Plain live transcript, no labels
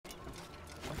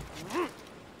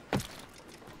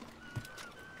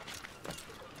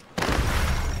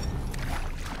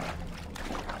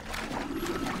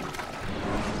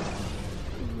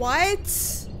What?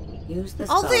 Use the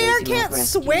Altair can't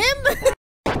swim?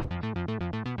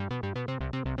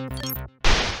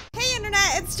 Hey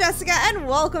internet, it's Jessica and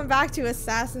welcome back to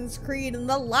Assassin's Creed. In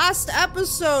the last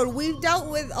episode, we've dealt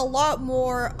with a lot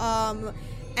more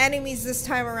enemies this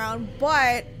time around,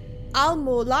 but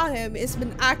Al-Mulahim has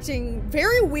been acting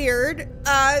very weird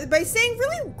by saying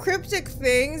really cryptic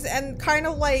things and kind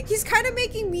of like, he's kind of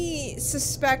making me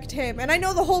suspect him. And I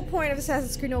know the whole point of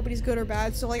Assassin's Creed, nobody's good or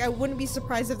bad, so like I wouldn't be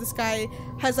surprised if this guy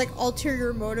has like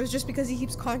ulterior motives just because he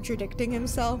keeps contradicting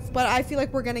himself. But I feel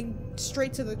like we're getting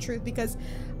straight to the truth because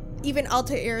even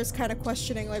Altair is kind of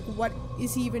questioning, like, what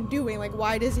is he even doing? Like,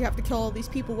 why does he have to kill all these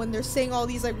people when they're saying all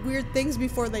these, like, weird things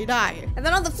before they die? And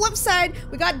then on the flip side,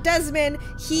 we got Desmond.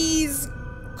 He's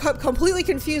completely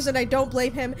confused, and I don't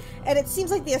blame him. And it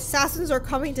seems like the assassins are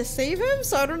coming to save him,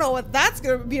 so I don't know what that's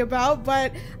gonna be about,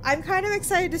 but I'm kind of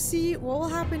excited to see what will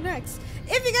happen next.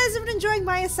 If you guys have been enjoying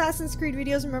my Assassin's Creed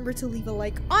videos, remember to leave a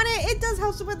like on it. It does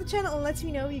help support the channel and lets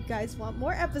me know you guys want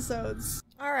more episodes.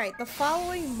 Alright, the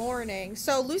following morning.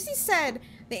 So Lucy said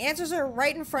the answers are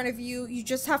right in front of you, you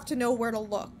just have to know where to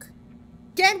look.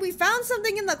 Again, we found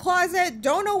something in the closet,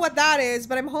 don't know what that is,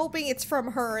 but I'm hoping it's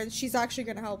from her and she's actually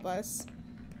gonna help us.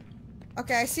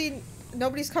 Okay, I see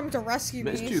nobody's coming to rescue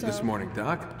me. Missed you this morning,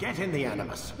 Doc. Get in the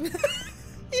Animus.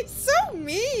 He's so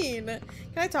mean! Can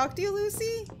I talk to you,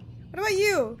 Lucy? What about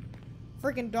you?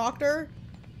 Freaking doctor?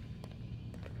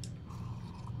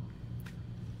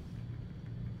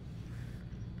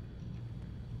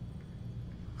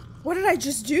 What did I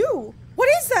just do? What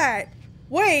is that?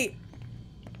 Wait.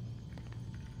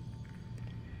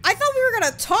 I thought we were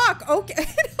gonna talk. Okay.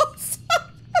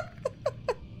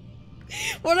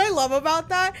 What I love about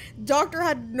that, Doctor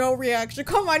had no reaction.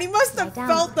 Come on, he must have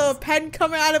felt the pen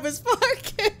coming out of his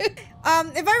pocket.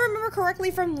 If I remember correctly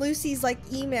from Lucy's like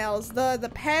emails, the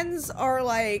pens are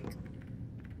like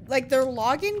their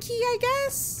login key, I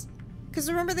guess? Because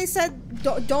remember they said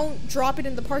don't drop it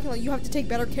in the parking lot, you have to take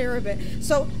better care of it.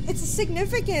 So it's a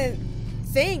significant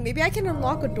thing. Maybe I can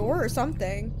unlock a door or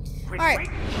something. Alright.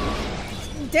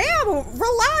 Damn,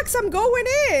 relax, I'm going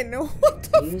in. What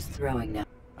the Use throwing now.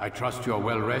 I trust you're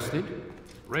well rested,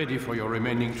 ready for your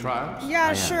remaining trials?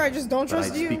 Yeah, sure, I just don't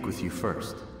trust you. I'd speak with you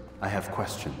first. I have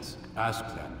questions. Ask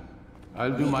them.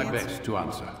 I'll do my best to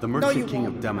answer. The merchant king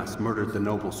of Damas murdered the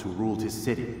nobles who ruled his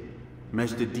city.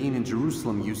 Majd ad-Din in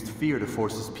Jerusalem used fear to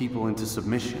force his people into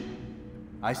submission.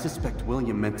 I suspect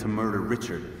William meant to murder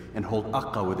Richard and hold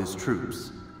Akka with his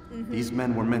troops. These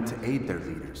men were meant to aid their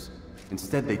leaders.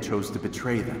 Instead, they chose to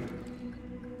betray them.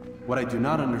 What I do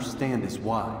not understand is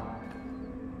why.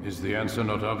 Is the answer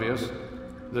not obvious?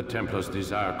 The Templars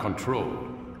desire control.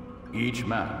 Each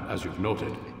man, as you've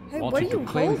noted, wanted to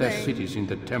claim their cities in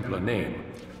the Templar name.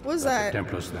 What's that? The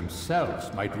Templars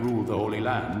themselves might rule the Holy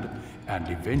Land, and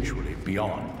eventually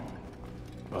beyond.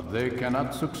 But they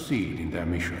cannot succeed in their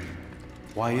mission.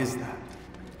 Why is that?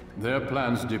 Their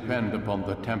plans depend upon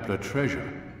the Templar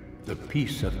treasure, the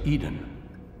Peace of Eden.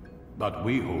 But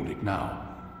we hold it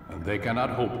now, and they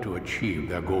cannot hope to achieve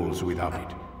their goals without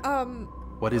it.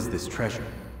 What is this treasure?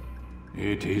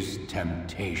 It is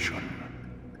temptation.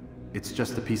 It's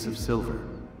just a piece of silver.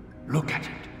 Look at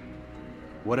it.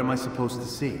 What am I supposed to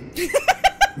see?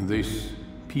 This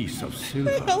piece of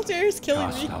silver Altair's killing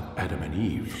cast me. out Adam and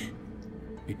Eve.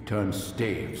 It turned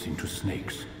staves into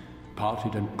snakes,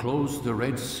 parted and closed the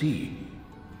Red Sea.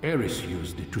 Ares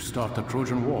used it to start the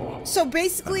Trojan War. So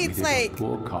basically it's like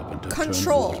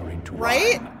control,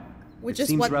 right? Wine. Which It is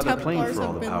seems what rather plain Templars for all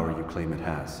have the been power you claim it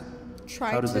has.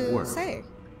 trying How does it to work? say.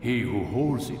 He who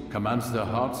holds it commands the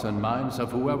hearts and minds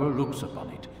of whoever looks upon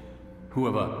it.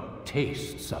 Whoever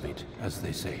tastes of it, as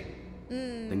they say.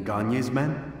 Then Gagne's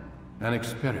men? An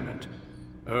experiment.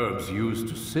 Herbs used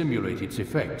to simulate its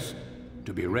effects,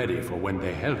 to be ready for when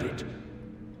they held it.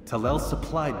 Talel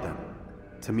supplied them.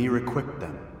 Tamir equipped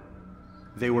them.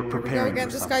 They were preparing Again,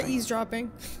 for this something. guy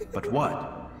eavesdropping. But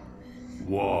what?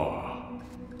 War.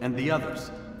 And the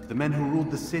others, the men who ruled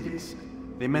the cities,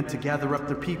 they meant to gather up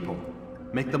their people,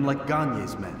 make them like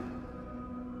Gagne's men.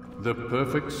 The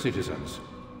perfect citizens.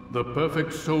 The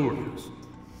perfect soldiers.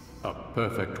 A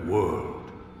perfect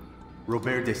world.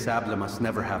 Robert de Sable must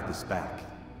never have this back.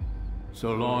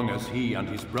 So long as he and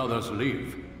his brothers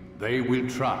live, they will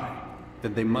try.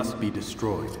 Then they must be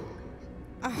destroyed.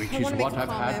 Which is what I've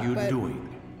had you doing.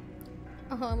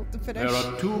 I'll have to finish. There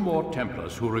are two more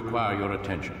Templars who require your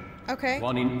attention. Okay.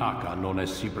 One in Akka, known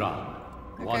as Sibran.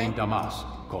 One in Damas,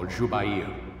 called Jubair.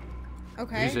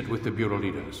 Okay. Visit with the Bureau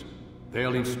leaders.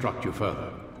 They'll instruct you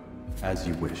further. As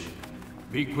you wish.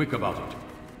 Be quick about it.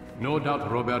 No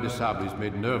doubt Robert de Sable is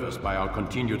made nervous by our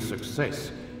continued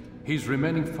success. His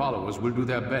remaining followers will do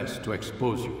their best to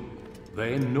expose you.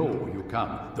 They know you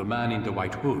come, the man in the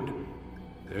white hood.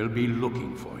 They'll be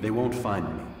looking for you. They won't find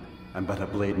me. I'm but a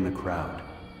blade in the crowd.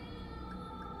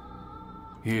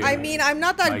 Here, I mean, I'm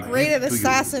not that great at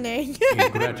assassinating.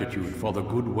 in gratitude for the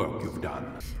good work you've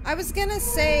done. I was gonna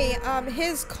say,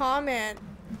 his comment,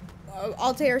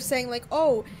 Altair saying like,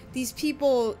 oh, these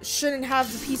people shouldn't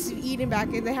have the piece of Eden back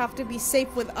and they have to be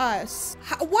safe with us.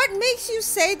 What makes you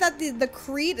say that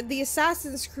the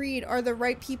Assassin's Creed are the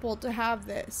right people to have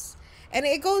this? And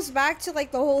it goes back to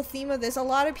like the whole theme of this. A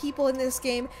lot of people in this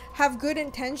game have good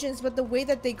intentions, but the way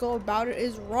that they go about it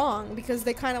is wrong because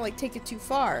they kind of like take it too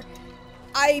far.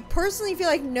 I personally feel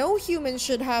like no human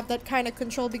should have that kind of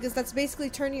control because that's basically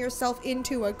turning yourself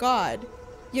into a god,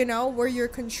 you know, where you're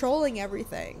controlling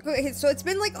everything. Okay, so it's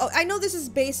been like, oh, I know this is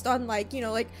based on like, you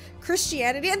know, like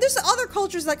Christianity, and there's other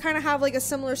cultures that kind of have like a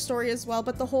similar story as well,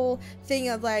 but the whole thing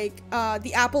of like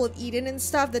the apple of Eden and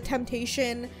stuff, the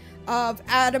temptation of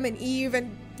Adam and Eve,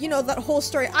 and you know, that whole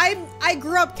story. I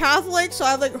grew up Catholic, so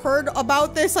I've like heard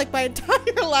about this like my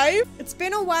entire life. It's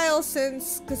been a while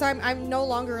since, because I'm no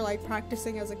longer like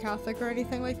practicing as a Catholic or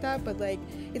anything like that, but like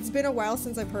it's been a while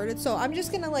since I've heard it, so I'm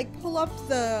just gonna like pull up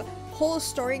the whole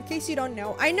story in case you don't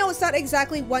know. I know it's not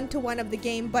exactly one-to-one of the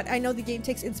game, but I know the game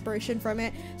takes inspiration from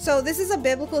it. So this is a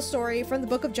biblical story from the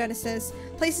book of Genesis,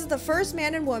 places the first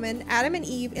man and woman, Adam and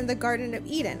Eve, in the Garden of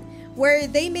Eden, where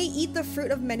they may eat the fruit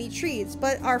of many trees,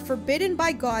 but are forbidden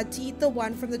by God to eat the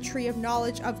one from the tree of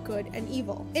knowledge of good and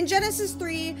evil. In Genesis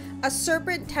 3, a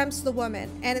serpent tempts the woman,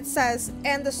 and it says,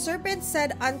 "And the serpent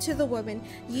said unto the woman,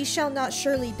 Ye shall not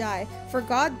surely die, for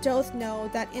God doth know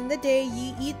that in the day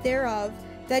ye eat thereof,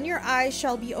 then your eyes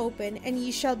shall be open, and ye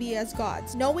shall be as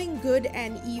gods, knowing good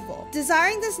and evil."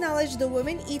 Desiring this knowledge, the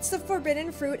woman eats the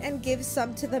forbidden fruit and gives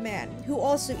some to the man, who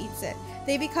also eats it.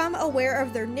 They become aware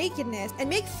of their nakedness and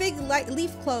make fig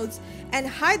leaf clothes and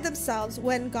hide themselves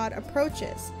when God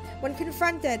approaches. When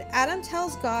confronted, Adam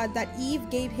tells God that Eve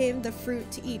gave him the fruit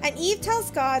to eat, and Eve tells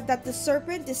God that the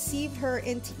serpent deceived her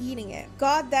into eating it.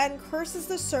 God then curses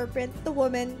the serpent, the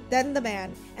woman, then the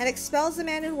man, and expels the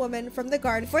man and woman from the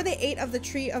garden, for they ate of the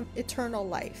tree of eternal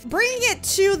life. Bringing it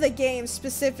to the game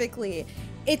specifically,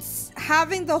 it's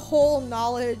having the whole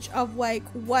knowledge of like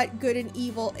what good and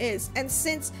evil is, and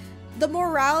since the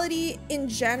morality in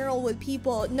general with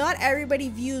people, not everybody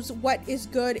views what is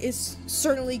good is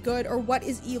certainly good or what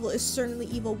is evil is certainly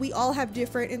evil. We all have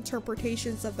different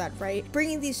interpretations of that, right?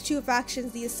 Bringing these two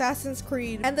factions, the Assassin's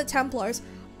Creed and the Templars,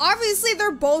 obviously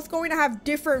they're both going to have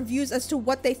different views as to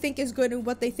what they think is good and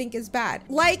what they think is bad.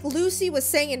 Like Lucy was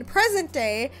saying, in present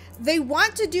day, they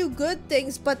want to do good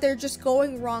things, but they're just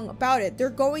going wrong about it. They're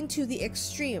going to the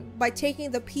extreme by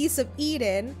taking the piece of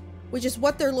Eden, which is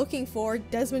what they're looking for.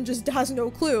 Desmond just has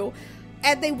no clue.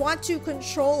 And they want to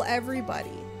control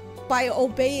everybody by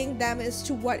obeying them as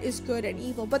to what is good and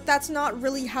evil. But that's not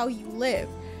really how you live.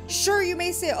 Sure, you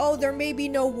may say, oh, there may be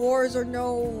no wars or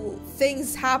no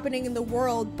things happening in the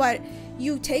world, but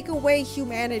you take away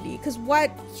humanity. Because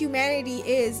what humanity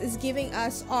is giving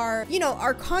us our, you know,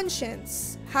 our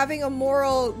conscience, having a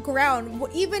moral ground,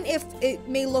 even if it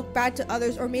may look bad to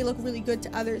others or may look really good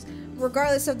to others.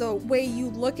 Regardless of the way you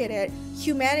look at it,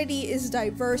 humanity is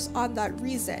diverse on that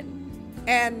reason.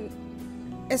 And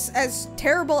as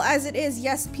terrible as it is,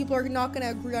 yes, people are not going to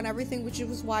agree on everything, which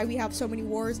is why we have so many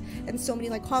wars and so many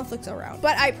like conflicts around.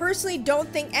 But I personally don't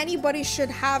think anybody should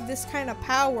have this kind of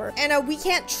power. And we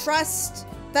can't trust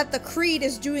that the Creed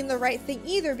is doing the right thing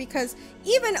either, because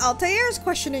even Altair is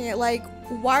questioning it, like,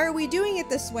 why are we doing it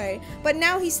this way? But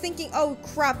now he's thinking, oh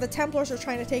crap, the Templars are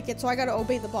trying to take it, so I gotta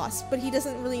obey the boss. But he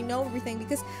doesn't really know everything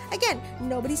because, again,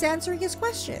 nobody's answering his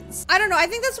questions. I don't know, I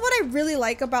think that's what I really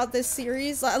like about this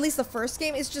series, at least the first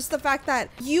game, is just the fact that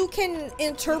you can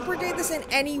interpret this in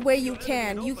any way you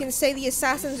can. You can say the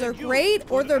Assassins are great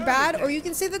or they're bad, or you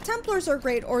can say the Templars are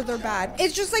great or they're bad.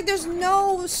 It's just like there's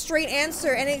no straight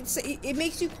answer, and it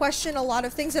makes you question a lot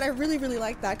of things, and I really, really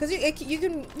like that, because you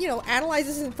can, you know, analyze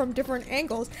this from different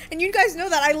angles, and you guys know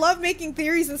that I love making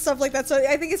theories and stuff like that, so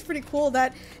I think it's pretty cool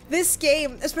that this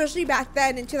game, especially back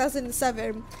then in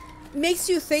 2007, makes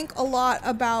you think a lot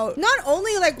about not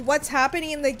only like what's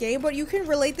happening in the game, but you can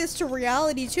relate this to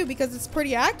reality too, because it's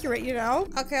pretty accurate, you know?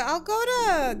 Okay, I'll go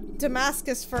to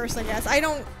Damascus first, I guess. I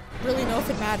don't really know if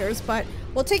it matters, but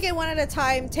we'll take it one at a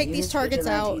time, take these targets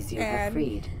out, and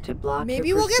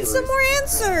maybe we'll get some more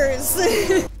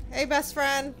answers. Hey, best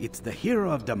friend. It's the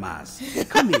hero of Damas.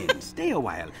 Come in, stay a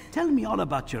while. Tell me all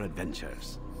about your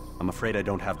adventures. I'm afraid I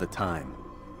don't have the time.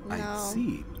 No. I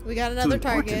see. We got another Too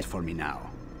target. important for me now.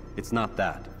 It's not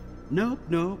that. No,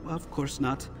 of course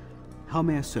not. How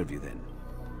may I serve you then?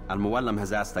 Al-Muallim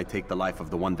has asked I take the life of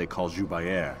the one they call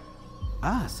Jubair.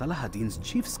 Ah, Salahadin's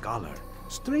chief scholar.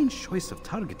 Strange choice of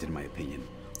target, in my opinion.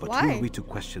 But Why? who are we to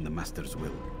question the Master's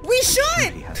will? We Sure,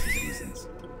 should! he has his reasons.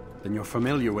 Then you're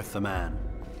familiar with the man.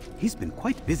 He's been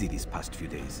quite busy these past few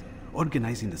days,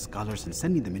 organizing the scholars and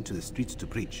sending them into the streets to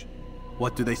preach.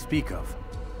 What do they speak of?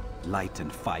 Light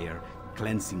and fire,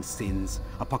 cleansing sins,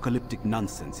 apocalyptic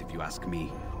nonsense, if you ask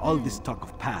me. All this talk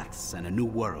of paths and a new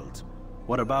world.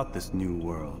 What about this new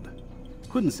world?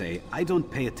 Couldn't say. I don't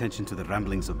pay attention to the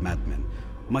ramblings of madmen.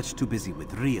 Much too busy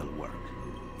with real work.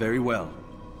 Very well.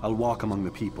 I'll walk among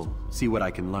the people, see what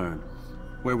I can learn.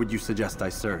 Where would you suggest I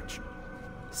search?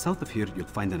 South of here, you'll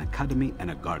find an academy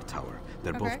and a guard tower.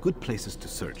 They're Okay. both good places to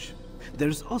search.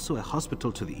 There's also a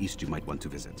hospital to the east you might want to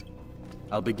visit.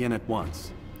 I'll begin at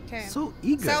once. Okay. So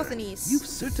eager. South and east. You've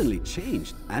certainly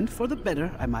changed, and for the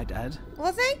better, I might add.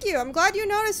 Well, thank you. I'm glad you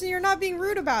noticed and you're not being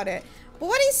rude about it. But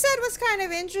what he said was kind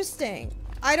of interesting.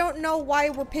 I don't know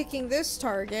why we're picking this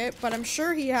target, but I'm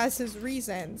sure he has his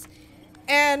reasons.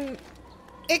 And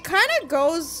it kind of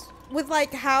goes with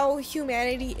like how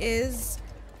humanity is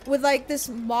with like this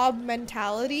mob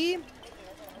mentality.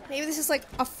 Maybe this is like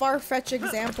a far-fetched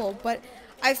example, but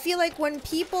I feel like when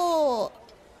people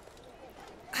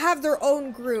have their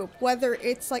own group, whether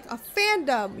it's like a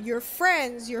fandom, your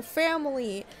friends, your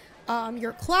family,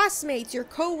 your classmates, your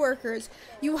co-workers,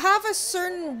 you have a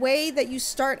certain way that you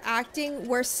start acting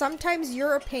where sometimes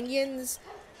your opinions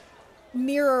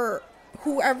mirror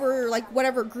whoever, like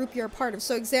whatever group you're a part of.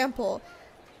 So example,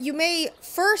 you may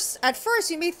at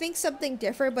first you may think something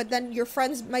different, but then your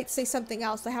friends might say something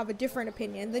else that have a different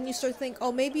opinion. Then you start to think,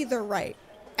 oh, maybe they're right.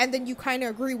 And then you kind of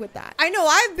agree with that. I know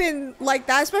I've been like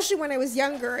that, especially when I was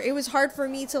younger. It was hard for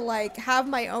me to like have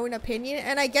my own opinion.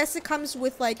 And I guess it comes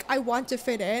with like, I want to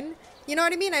fit in. You know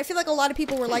what I mean? I feel like a lot of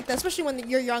people were like that, especially when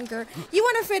you're younger. You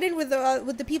want to fit in with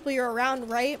the people you're around,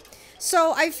 right?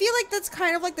 So I feel like that's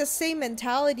kind of like the same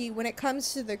mentality when it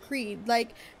comes to the creed.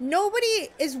 Like, nobody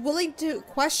is willing to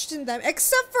question them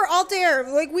except for Altair.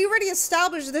 Like, we already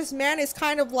established this man is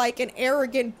kind of like an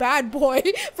arrogant bad boy,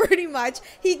 pretty much.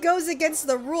 He goes against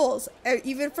the rules.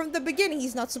 Even from the beginning,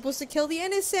 he's not supposed to kill the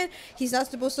innocent. He's not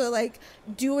supposed to like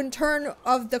do in turn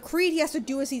of the creed. He has to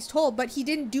do as he's told, but he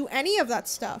didn't do any of that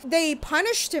stuff. They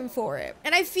punished him for it.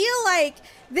 And I feel like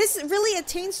this really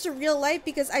attains to real life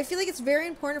because I feel like it's very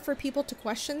important for people to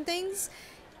question things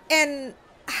and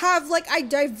have like a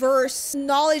diverse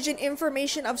knowledge and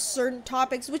information of certain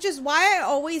topics, which is why I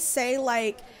always say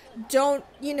like don't,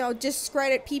 you know,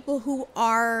 discredit people who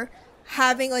are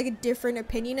having like a different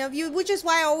opinion of you, which is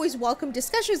why I always welcome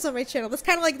discussions on my channel. That's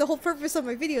kind of like the whole purpose of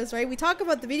my videos, right? We talk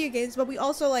about the video games, but we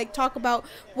also like talk about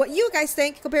what you guys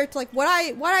think compared to like what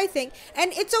I think.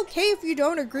 And it's okay if you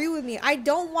don't agree with me. I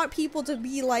don't want people to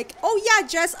be like, oh yeah,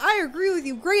 Jess, I agree with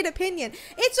you, great opinion.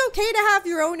 It's okay to have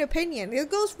your own opinion.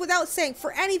 It goes without saying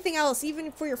for anything else,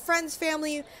 even for your friends,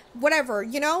 family, whatever,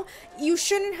 you know? You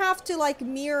shouldn't have to like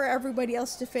mirror everybody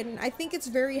else to fit in. I think it's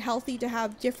very healthy to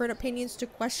have different opinions, to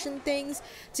question things,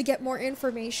 to get more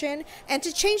information, and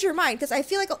to change your mind, because I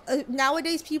feel like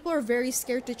nowadays people are very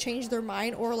scared to change their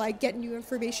mind or like get new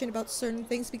information about certain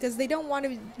things because they don't want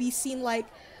to be seen like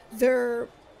they're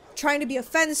trying to be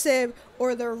offensive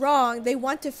or they're wrong. They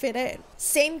want to fit in.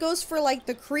 Same goes for like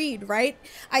the creed, right?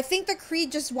 I think the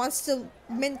creed just wants to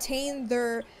maintain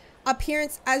their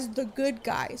appearance as the good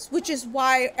guys, which is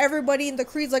why everybody in the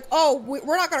creed's like, oh,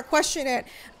 we're not gonna question it.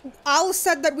 Al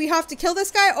said that we have to kill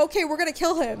this guy, okay, we're gonna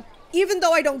kill him. Even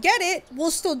though I don't get it,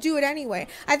 we'll still do it anyway.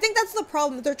 I think that's the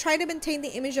problem. They're trying to maintain the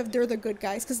image of they're the good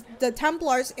guys because the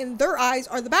Templars in their eyes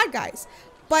are the bad guys.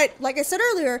 But like I said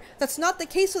earlier, that's not the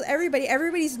case with everybody.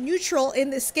 Everybody's neutral in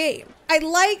this game. I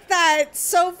like that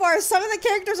so far some of the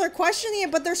characters are questioning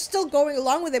it, but they're still going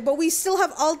along with it. But we still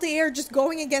have Altair just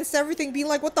going against everything, being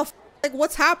like, what the f, like,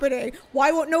 what's happening?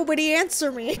 Why won't nobody answer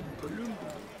me?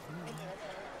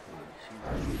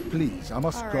 Please, I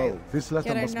must go. This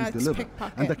letter must be delivered,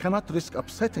 and I cannot risk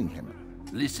upsetting him.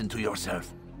 Listen to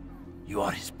yourself. You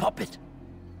are his puppet.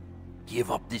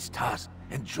 Give up this task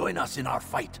and join us in our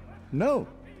fight. No.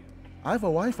 I have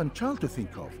a wife and child to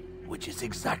think of. Which is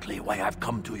exactly why I've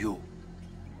come to you.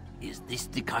 Is this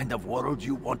the kind of world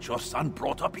you want your son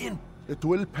brought up in? It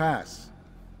will pass.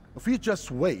 If we just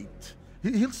wait,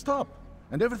 he'll stop,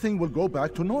 and everything will go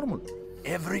back to normal.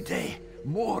 Every day,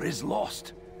 more is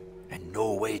lost, and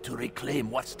no way to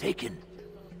reclaim what's taken.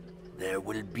 There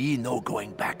will be no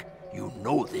going back. You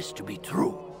know this to be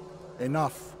true.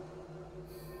 Enough.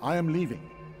 I am leaving.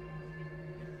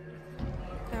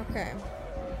 Okay.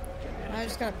 I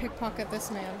just gotta pickpocket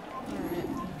this man. Alright.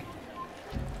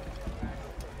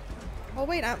 Oh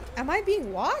wait, am I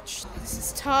being watched? This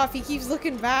is tough. He keeps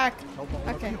looking back.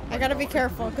 Okay, I gotta be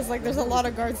careful because like there's a lot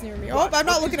of guards near me. Oh, I'm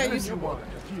not looking at you.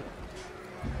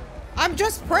 I'm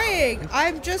just praying.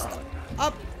 I'm just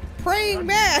a praying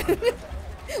man.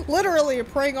 Literally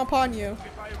praying upon you.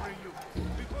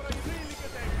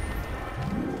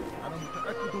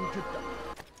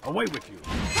 Away with you.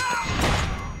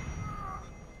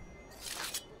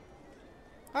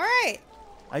 All right.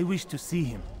 I wish to see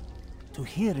him, to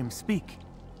hear him speak.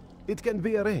 It can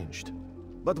be arranged,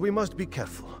 but we must be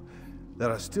careful.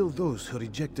 There are still those who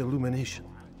reject illumination.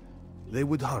 They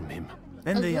would harm him.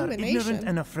 Then they are ignorant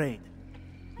and afraid.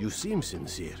 You seem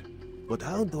sincere, but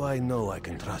how do I know I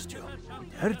can trust you?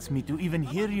 It hurts me to even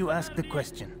hear you ask the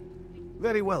question.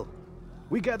 Very well.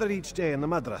 We gather each day in the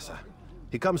madrasa.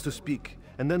 He comes to speak,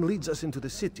 and then leads us into the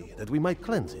city, that we might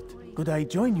cleanse it. Could I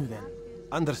join you then?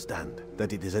 Understand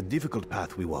that it is a difficult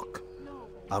path we walk.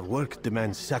 Our work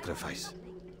demands sacrifice.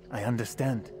 I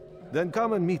understand. Then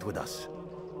come and meet with us.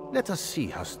 Let us see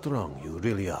how strong you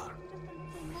really are.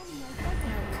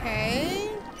 Okay.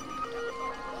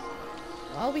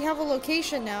 Well, we have a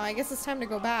location now. I guess it's time to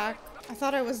go back. I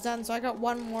thought I was done, so I got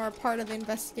one more part of the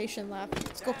investigation left.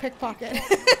 Let's go pickpocket.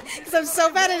 Because I'm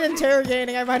so bad at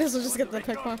interrogating, I might as well just get the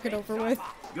pickpocket over with.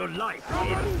 Your life.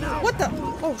 What the?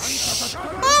 Oh, sh!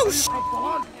 Oh, sh!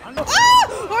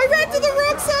 Ah! I ran to the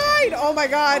wrong side! Oh my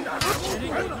god.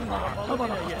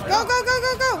 Go, go, go,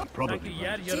 go, go! Probably.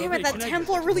 Damn it, that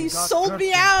Templar really sold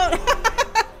me out!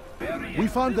 We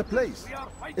found the place.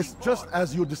 It's just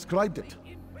as you described it.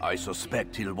 I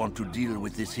suspect he'll want to deal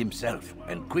with this himself,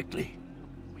 and quickly.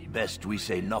 Best we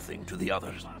say nothing to the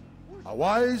others. A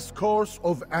wise course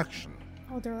of action.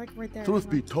 Oh, they're like right there. Truth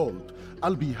be told,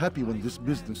 I'll be happy when this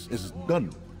business is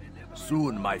done.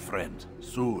 Soon, my friend,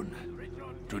 soon.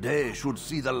 Today should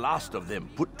see the last of them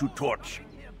put to torch.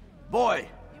 Boy,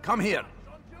 come here.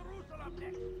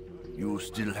 You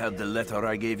still have the letter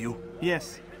I gave you?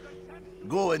 Yes.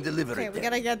 Go and deliver Okay, it. we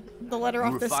gotta get the letter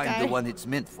off You'll this find guy. the one it's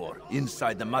meant for,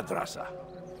 inside the madrasa.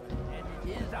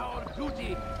 It is our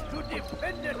duty to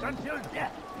defend it until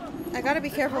death. I gotta be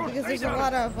careful because there's a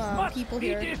lot of people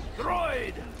here.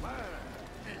 Destroyed.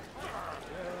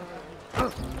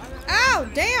 Ow!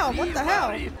 Damn! What the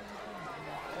hell?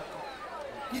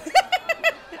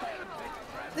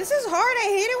 This is hard. I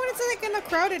hate it when it's like in a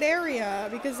crowded area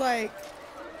because like.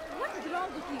 What is wrong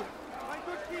with you?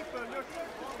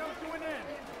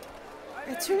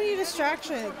 It's too many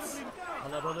distractions.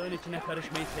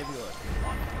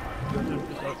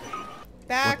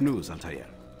 Back. What news, Altair?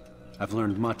 I've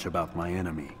learned much about my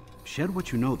enemy. Share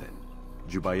what you know then.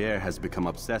 Jubair has become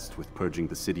obsessed with purging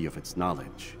the city of its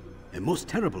knowledge. A most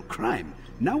terrible crime.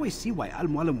 Now I see why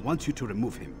Al-Mualim wants you to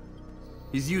remove him.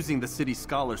 He's using the city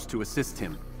scholars to assist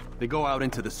him. They go out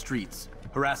into the streets,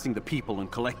 harassing the people and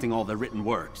collecting all their written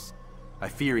works. I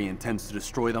fear he intends to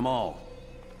destroy them all.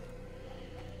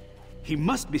 He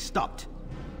must be stopped.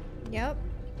 Yep.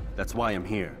 That's why I'm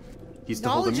here. He's to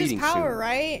hold a Knowledge meeting is power, soon,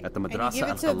 right? at the And you Madrasa give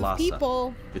it to the Al-Khalasa.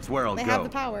 people. It's where I'll They go. have the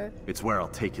power. It's where I'll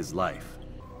take his life.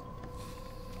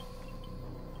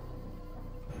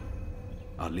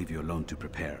 I'll leave you alone to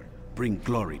prepare. Bring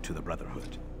glory to the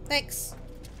Brotherhood. Thanks.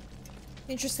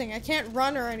 Interesting. I can't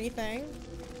run or anything.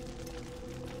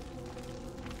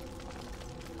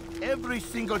 Every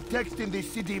single text in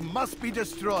this city must be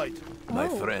destroyed. My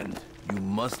Oh. friend, you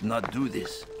must not do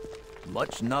this.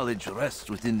 Much knowledge rests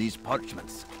within these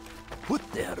parchments, put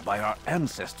there by our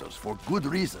ancestors for good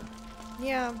reason.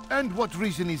 Yeah. And what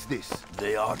reason is this?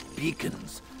 They are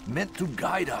beacons, meant to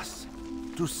guide us,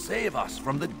 to save us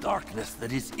from the darkness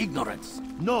that is ignorance.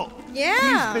 No.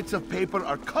 Yeah. These bits of paper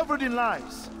are covered in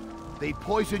lies. They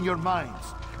poison your minds,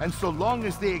 and so long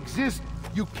as they exist,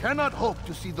 you cannot hope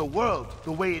to see the world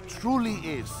the way it truly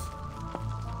is.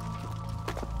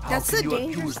 That's How the can you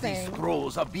dangerous accuse thing. these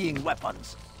scrolls of being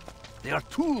weapons? They are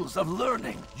tools of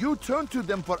learning. You turn to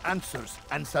them for answers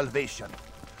and salvation.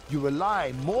 You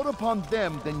rely more upon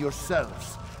them than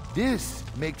yourselves. This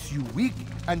makes you weak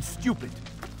and stupid.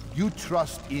 You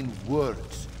trust in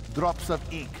words, drops of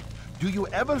ink. Do you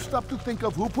ever stop to think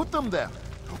of who put them there?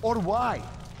 Or why?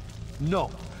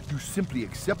 No, you simply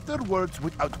accept their words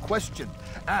without question.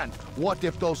 And what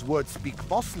if those words speak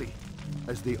falsely?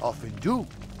 As they often do.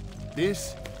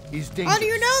 This is dangerous. How do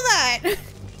you know that?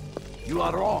 You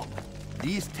are wrong.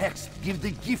 These texts give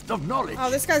the gift of knowledge. Oh,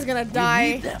 this guy's gonna We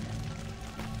die. need them.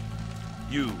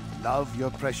 You love your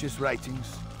precious writings?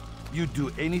 You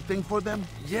do anything for them?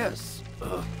 Yes.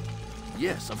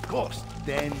 Yes, of course.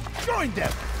 Then join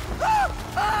them!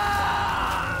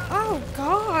 Oh,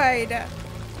 God.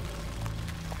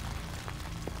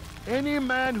 Any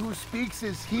man who speaks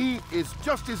as he is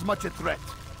just as much a threat.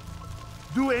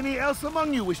 Do any else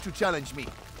among you wish to challenge me?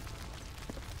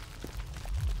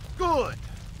 Good.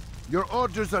 Your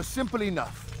orders are simple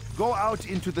enough. Go out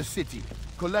into the city,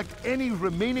 collect any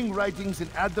remaining writings and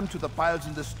add them to the piles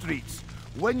in the streets.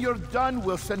 When you're done,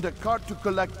 we'll send a cart to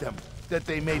collect them, that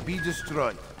they may be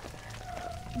destroyed.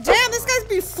 Damn, this guy's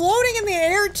be floating in the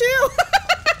air too!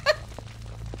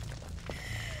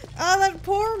 Oh, that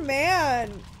poor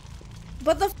man.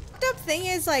 But the fucked up thing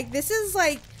is, like, this is,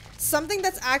 like, something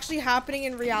that's actually happening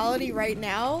in reality right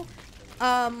now.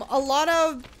 A lot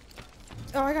of...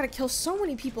 Oh, I gotta kill so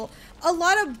many people. A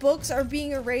lot of books are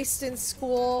being erased in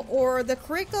school, or the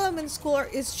curriculum in school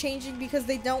is changing because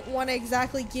they don't want to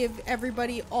exactly give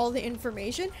everybody all the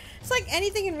information. It's like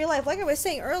anything in real life. Like I was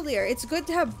saying earlier, it's good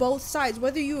to have both sides,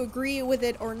 whether you agree with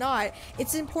it or not.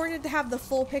 It's important to have the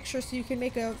full picture so you can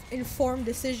make an informed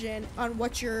decision on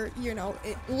what you're, you know,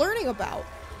 learning about.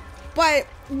 But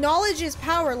knowledge is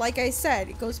power, like I said.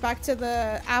 It goes back to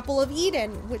the Apple of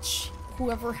Eden, which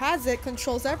whoever has it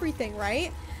controls everything,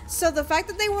 right? So the fact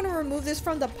that they want to remove this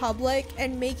from the public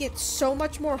and make it so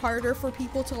much more harder for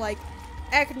people to, like,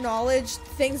 acknowledge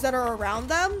things that are around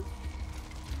them,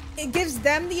 it gives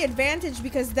them the advantage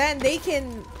because then they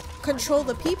can control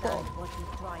the people.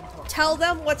 Tell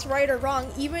them what's right or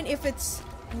wrong, even if it's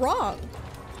wrong.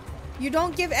 You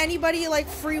don't give anybody, like,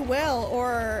 free will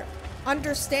or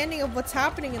understanding of what's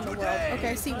happening in the world. Okay,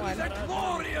 I see one. It's a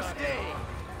glorious day.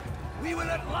 We will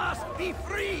at last be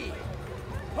free.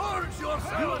 Purge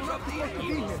yourselves of these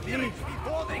evil spirits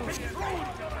before they control you.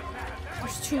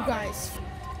 There's two guys.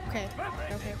 Okay,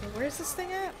 okay, where's this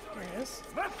thing at? There it is.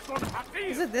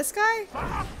 Is it this guy?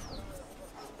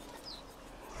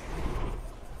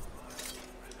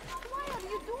 Why are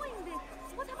you doing this?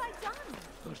 What have I done?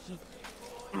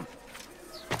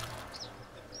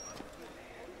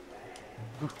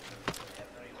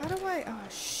 How do I? Oh,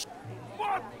 shit.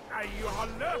 What are you on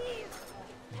Please,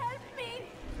 help me.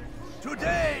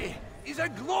 Today is a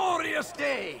glorious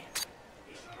day.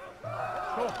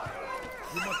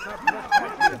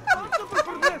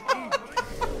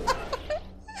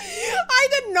 I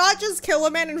did not just kill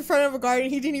a man in front of a garden.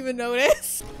 He didn't even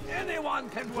notice. Anyone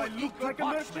can look like a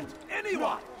merchant.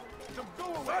 Anyone.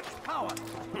 Such power,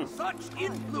 such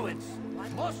influence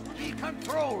must be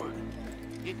controlled.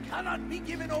 It cannot be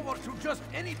given over to just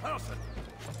any person.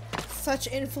 Such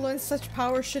influence, such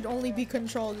power should only be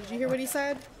controlled. Did you hear what he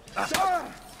said?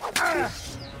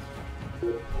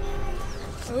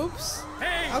 Oops.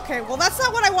 Hey. Okay, well that's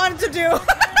not what I wanted to do.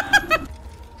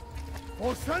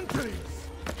 For centuries,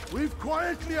 we've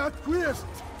quietly acquiesced,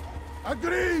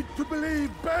 agreed to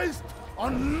believe based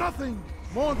on nothing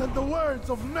more than the words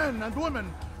of men and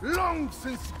women long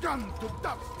since gone to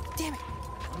dust. Damn it.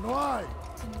 And why?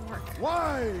 Didn't work.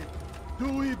 Why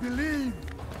do we believe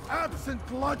absent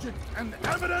logic and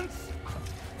evidence?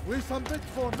 We submit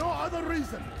for no other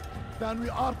reason than we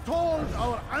are told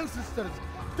our ancestors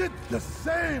did the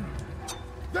same.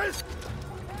 This...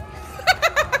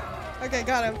 Okay,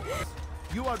 got him.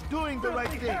 You are doing the right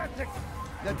thing.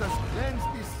 Let us cleanse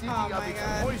this city of its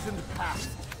poisoned past.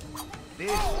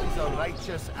 This is a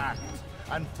righteous act,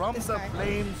 and from the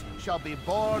flames shall be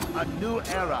born a new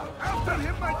era. After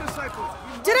him, my disciples.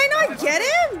 Did I not get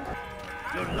him?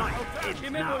 Your life is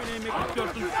now.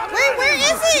 Wait, where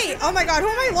is he? Oh my god, who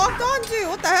am I locked on to?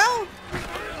 What the hell?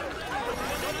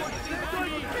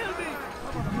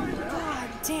 God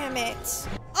damn it.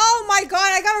 Oh my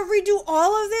god, I gotta redo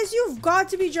all of this? You've got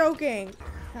to be joking.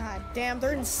 God damn,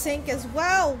 they're in sync as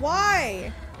well.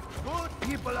 Why? Good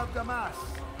people of the mass,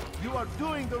 you are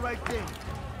doing the right thing.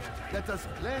 Let us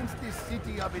cleanse this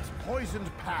city of its poisoned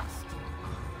past.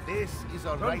 This is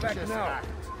a righteous act.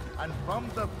 And from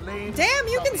the flames, damn,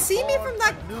 you can see me from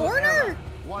that corner. Era,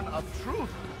 one of truth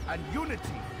and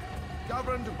unity,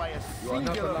 governed by a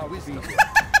singular wisdom.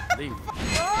 Leave.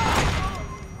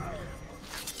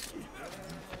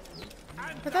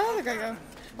 Where'd that other guy go?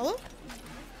 Hello?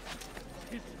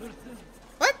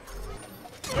 What?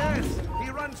 Yes, he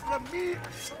runs from me.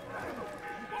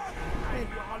 Wait.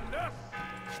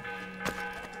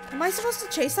 Am I supposed to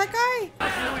chase that guy?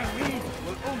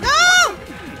 No!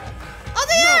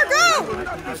 Altaïr, go!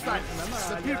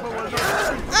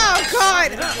 Oh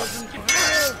god!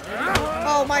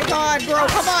 Oh my god, bro,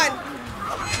 come on!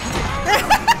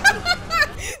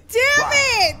 Damn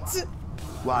it!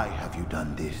 Why have you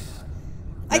done this?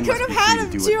 I could have had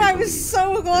him too, I was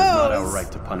so close! It is not our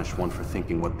right to punish one for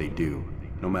thinking what they do,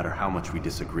 no matter how much we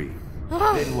disagree.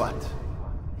 Then what?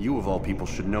 You of all people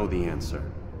should know the answer.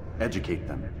 Educate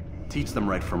them. Teach them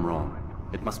right from wrong.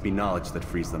 It must be knowledge that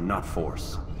frees them, not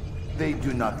force. They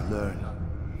do not learn.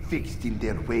 fixed in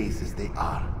their ways as they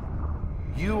are.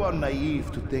 You are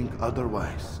naive to think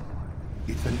otherwise.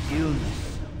 It's an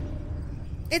illness.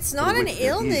 It's not an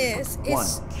illness.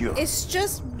 It's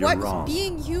just what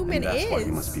being human and that's is. Why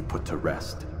you must be put to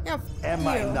rest. Yeah, Am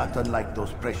I not unlike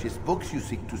those precious books you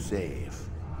seek to save?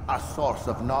 A source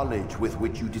of knowledge with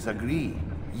which you disagree,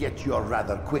 yet you're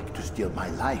rather quick to steal my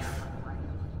life.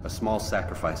 A small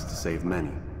sacrifice to save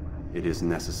many. It is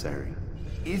necessary.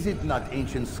 Is it not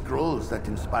ancient scrolls that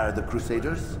inspire the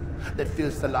Crusaders? That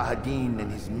fill Salah ad-Din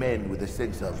and his men with a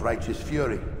sense of righteous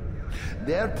fury?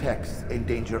 Their texts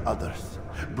endanger others,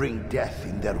 bring death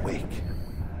in their wake.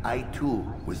 I too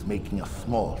was making a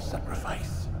small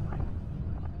sacrifice.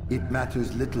 It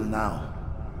matters little now.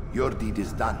 Your deed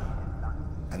is done,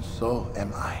 and so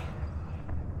am I.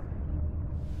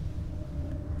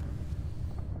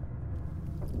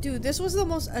 Dude, this was the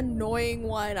most annoying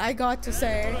one I got to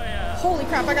say. Holy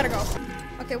crap, I gotta go.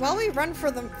 Okay, while we run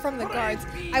from the guards,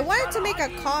 I wanted to make a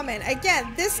comment.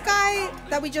 Again, this guy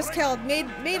that we just killed made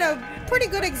a pretty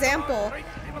good example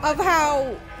of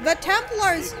how the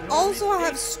Templars also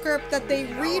have script that they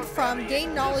read from,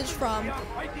 gain knowledge from,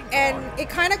 and it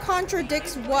kind of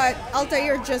contradicts what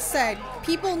Altair just said.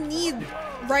 People need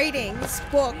writings,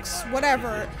 books,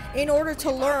 whatever, in order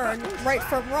to learn right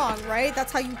from wrong, right?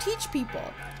 That's how you teach people.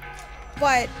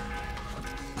 But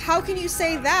how can you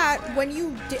say that when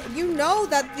you know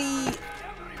that the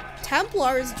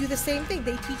Templars do the same thing?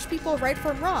 They teach people right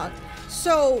from wrong.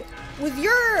 So with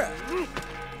your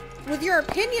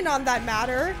opinion on that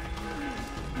matter,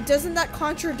 doesn't that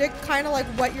contradict kind of like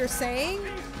what you're saying?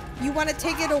 You want to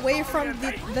take it away from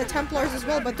the Templars as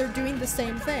well, but they're doing the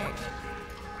same thing.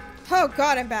 Oh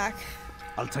god, I'm back.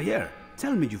 Altair,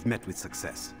 tell me you've met with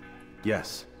success.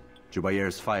 Yes.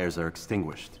 Jubair's fires are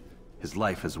extinguished. His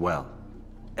life as well.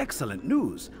 Excellent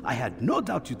news. I had no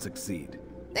doubt you'd succeed.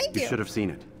 Thank you. You should have seen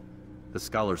it. The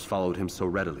scholars followed him so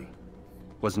readily.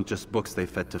 Wasn't just books they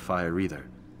fed to fire either,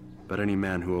 but any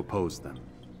man who opposed them.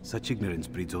 Such ignorance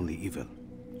breeds only evil.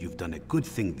 You've done a good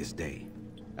thing this day.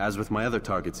 As with my other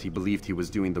targets, he believed he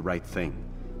was doing the right thing,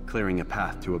 clearing a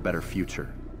path to a better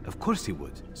future. Of course he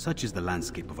would. Such is the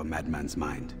landscape of a madman's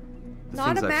mind.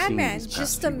 Not a madman,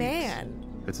 just a man.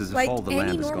 It's as if like all the any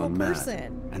land has normal gone person.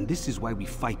 mad. And this is why we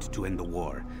fight to end the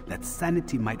war, that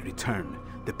sanity might return.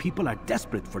 The people are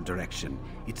desperate for direction.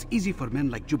 It's easy for men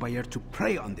like Jubair to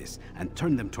prey on this and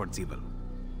turn them towards evil.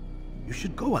 You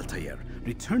should go, Altair.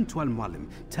 Return to Al-Mualim.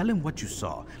 Tell him what you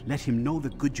saw. Let him know the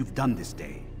good you've done this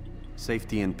day.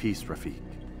 Safety and peace, Rafiq.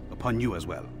 Upon you as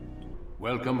well.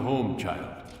 Welcome home, child.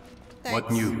 Thanks,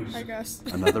 what news? I guess.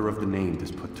 Another of the named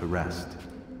is put to rest.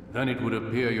 Then it would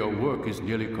appear your work is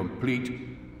nearly complete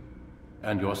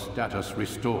and your status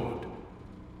restored.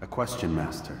 A question,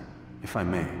 Master, if I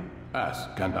may. Ask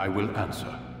and I will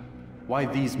answer. Why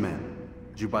these men?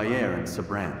 Jubair and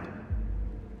Sabrand?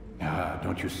 Ah,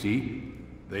 don't you see?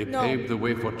 They No. paved the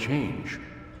way for change.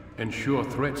 Ensure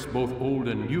threats both old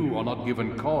and new are not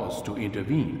given cause to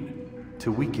intervene.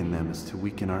 To weaken them is to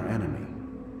weaken our enemy.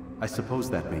 I suppose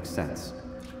that makes sense.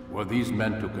 Were these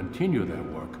men to continue their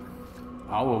work,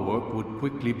 our work would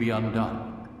quickly be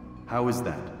undone. How is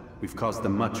that? We've caused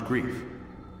them much grief.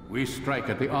 We strike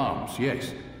at the arms,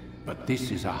 yes, but this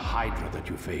is a hydra that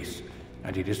you face,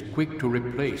 and it is quick to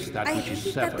replace that I which is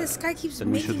hate severed. that this guy keeps Then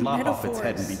we making should lop metaphors. off its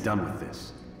head and be done with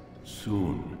this.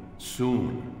 Soon,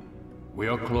 soon. We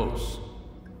are close.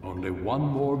 Only one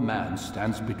more man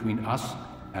stands between us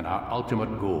and our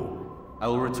ultimate goal. I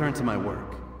will return to my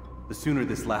work. The sooner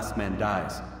this last man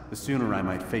dies, the sooner I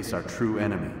might face our true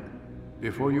enemy.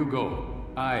 Before you go,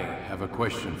 I have a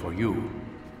question for you.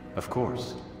 Of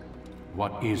course.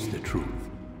 What is the truth?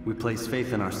 We place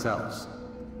faith in ourselves.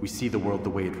 We see the world the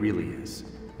way it really is,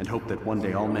 and hope that one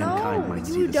day all mankind might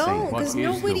see you the don't, same. because What is the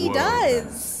nobody world,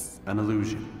 does. An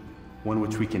illusion. One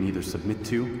which we can either submit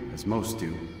to, as most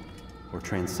do, or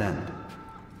transcend.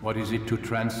 What is it to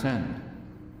transcend?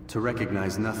 To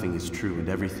recognize nothing is true and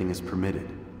everything is permitted.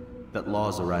 That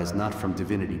laws arise not from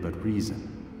divinity but reason.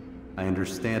 I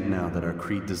understand now that our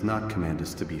creed does not command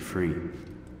us to be free.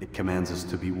 It commands us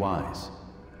to be wise.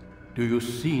 Do you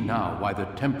see now why the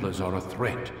Templars are a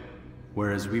threat?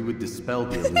 Whereas we would dispel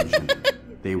the illusion,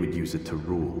 they would use it to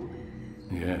rule.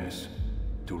 Yes,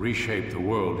 to reshape the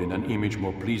world in an image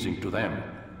more pleasing to them.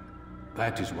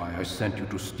 That is why I sent you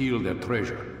to steal their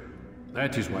treasure.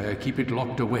 That is why I keep it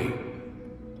locked away.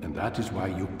 And that is why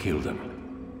you kill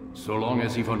them. So long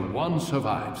as even one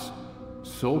survives,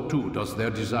 so too does their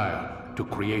desire to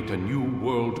create a new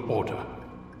world order.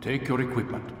 Take your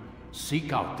equipment.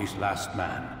 Seek out this last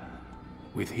man.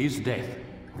 With his death,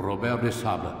 Robert de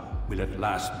Sable will at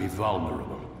last be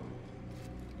vulnerable.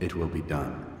 It will be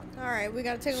done. Alright, we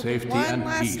gotta take Safety one and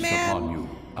last peace man. upon you,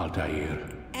 Altair.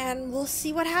 And we'll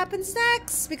see what happens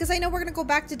next. Because I know we're gonna go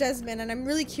back to Desmond, and I'm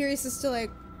really curious as to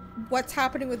like what's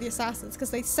happening with the assassins,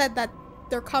 because they said that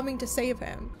they're coming to save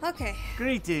him. Okay.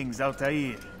 Greetings,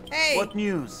 Altair. Hey. What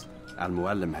news?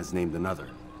 Al-Muallim has named another.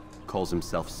 Calls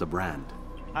himself Sabrand.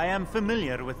 I am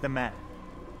familiar with the man.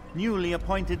 Newly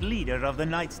appointed leader of the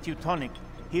Knights Teutonic,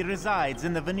 he resides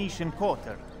in the Venetian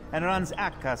Quarter and runs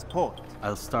Akka's port.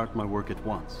 I'll start my work at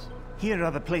once. Here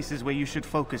are the places where you should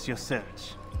focus your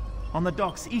search. On the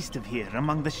docks east of here,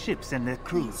 among the ships and their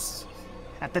crews.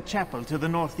 At the chapel to the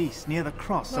northeast, near the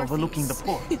cross overlooking the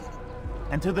port.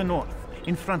 And to the north,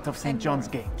 in front of St. John's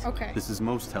Gate. Okay. This is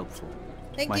most helpful.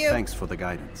 Thank My you. thanks for the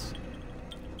guidance.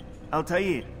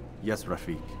 Altair, Yes,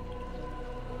 Rafiq.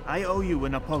 I owe you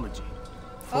an apology.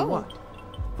 For Oh. what?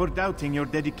 For doubting your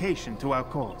dedication to our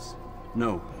cause.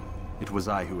 No, it was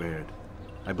I who erred.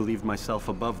 I believed myself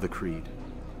above the creed.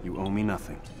 You owe me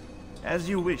nothing. As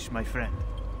you wish, my friend.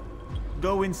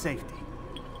 Go in safety.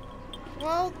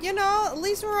 Well, you know, at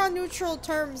least we're on neutral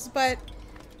terms, but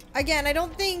again, I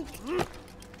don't think...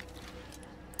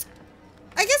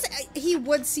 I guess he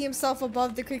would see himself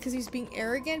above the creed because he's being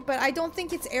arrogant, but I don't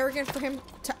think it's arrogant for him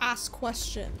to ask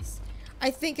questions. I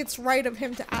think it's right of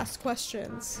him to ask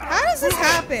questions. How does this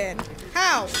happen?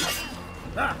 How?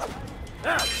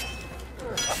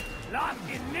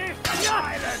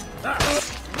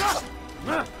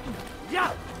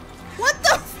 What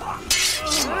the fuck?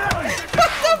 What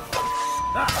the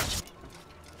fuck?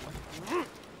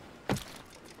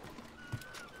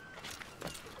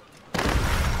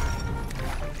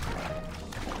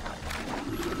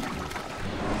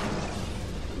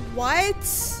 What?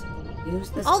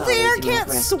 Altair can't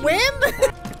swim?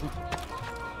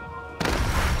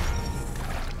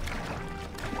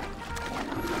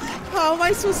 How am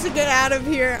I supposed to get out of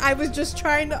here? I was just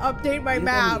trying to update my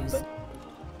map.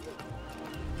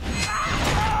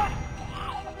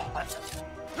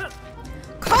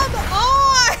 Come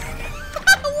on!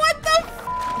 What the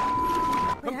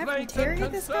f— Wait, I have to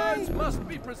interrogate this guy? Concerns must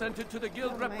be presented to the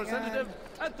guild my representative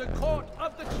at the court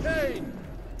of the chain.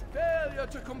 Failure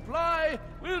to comply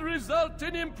will result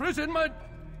in imprisonment.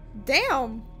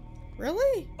 Damn.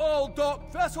 Really? All dock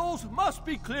vessels must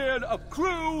be cleared of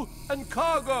crew and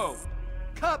cargo.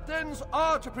 Captains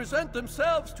are to present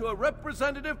themselves to a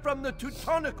representative from the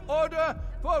Teutonic Order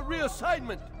for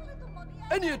reassignment.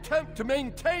 Any attempt to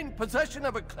maintain possession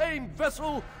of a claimed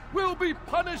vessel will be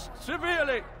punished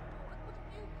severely.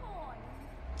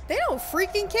 They don't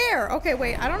freaking care. Okay,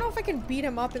 wait. I don't know if I can beat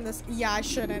him up in this. Yeah, I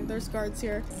shouldn't. There's guards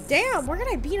here. Damn, where can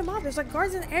I beat him up? There's like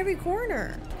guards in every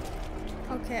corner.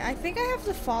 Okay, I think I have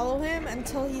to follow him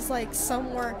until he's like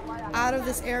somewhere out of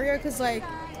this area, because like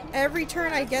every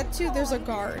turn I get to, there's a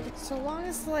guard. So long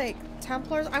as like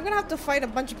Templars, I'm gonna have to fight a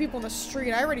bunch of people in the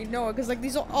street. I already know it, because like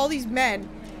all these men,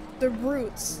 they're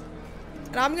brutes.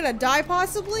 And I'm gonna die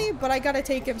possibly, but I gotta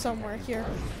take him somewhere. Here.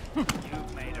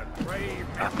 You've made a grave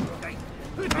mistake.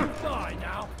 Die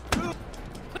now.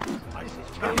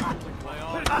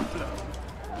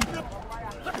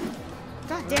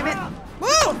 God damn it.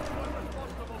 Move!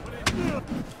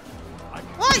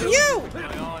 What, you?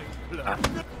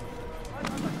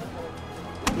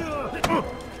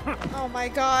 Oh my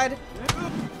god.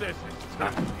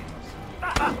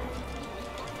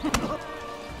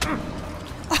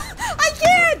 I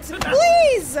can't!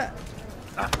 Please!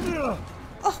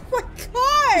 Oh my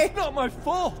god! It's not my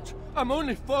fault. I'm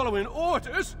only following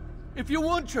orders. If you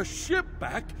want your ship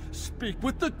back, speak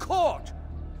with the court.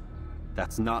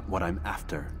 That's not what I'm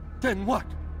after. Then what?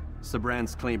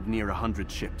 Sabrand's claimed near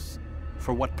 100 ships.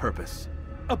 For what purpose?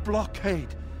 A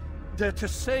blockade. They're to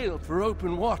sail for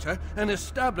open water and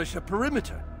establish a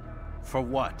perimeter. For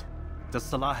what? Does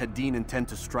Salah ad-Din intend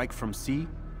to strike from sea?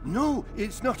 No,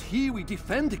 it's not he we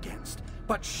defend against,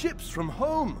 but ships from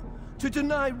home, to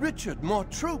deny Richard more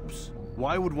troops.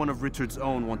 Why would one of Richard's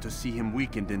own want to see him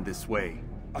weakened in this way?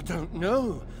 I don't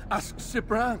know. Ask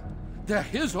Sabrand. They're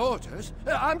his orders.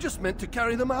 I'm just meant to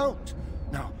carry them out.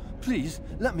 Now, please,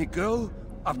 let me go.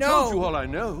 I've told you all I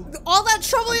know. All that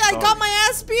trouble I got my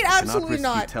ass beat? Absolutely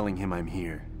not. not. Telling him I'm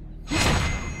here.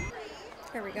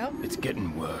 There we go. It's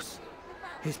getting worse.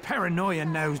 His paranoia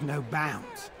knows no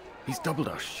bounds. He's doubled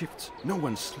our shifts. No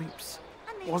one sleeps.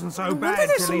 Wasn't so bad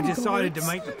till he decided to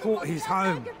make the port his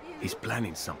home. He's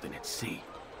planning something at sea.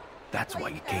 That's why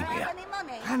he came here.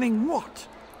 Planning what?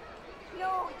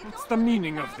 What's the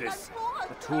meaning of this?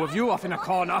 The two of you off in a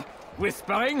corner,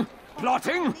 whispering,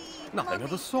 plotting? Nothing of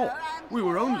the sort. We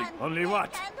were only... Only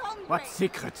what? What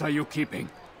secrets are you keeping?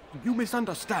 You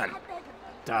misunderstand.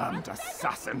 Damned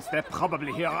assassins, they're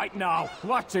probably here right now,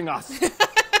 watching us.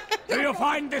 Do you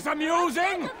find this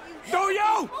amusing? Do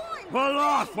you? Well,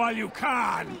 laugh while you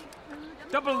can.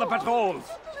 Double the patrols.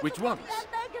 Which ones?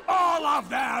 All of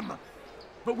them!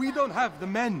 But we don't have the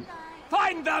men.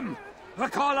 Find them!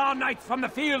 Recall our knights from the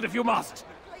field if you must.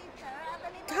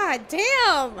 God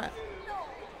damn!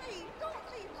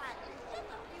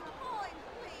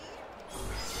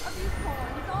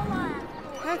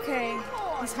 Okay,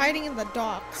 he's hiding in the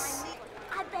docks.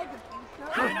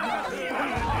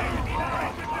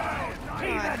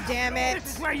 God damn it!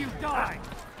 This is where you die.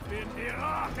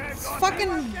 This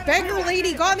fucking beggar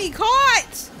lady got me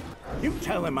caught! You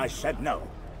tell him I said no.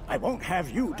 I won't have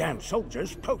you damn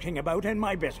soldiers poking about in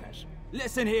my business.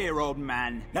 Listen here, old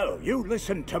man. No, you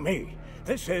listen to me.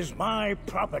 This is my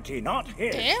property, not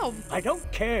his. Damn. I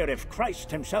don't care if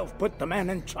Christ himself put the man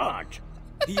in charge.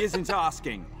 He isn't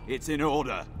asking. It's in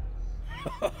order.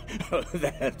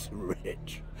 That's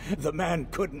rich. The man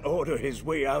couldn't order his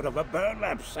way out of a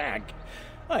burlap sack.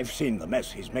 I've seen the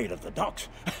mess he's made of the docks.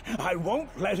 I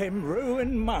won't let him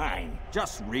ruin mine.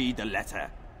 Just read the letter.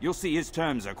 You'll see his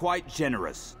terms are quite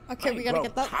generous. Okay, we gotta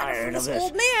get that tired from of this this.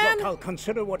 old man. Look, I'll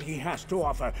consider what he has to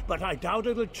offer, but I doubt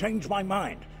it'll change my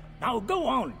mind. Now go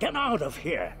on, get out of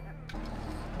here.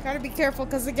 Gotta be careful,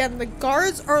 because again, the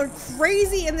guards are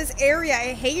crazy in this area.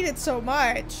 I hate it so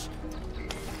much.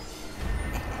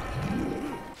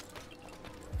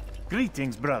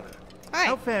 Greetings, brother. Hi.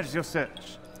 How fares your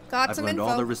search? Got I've some learned info.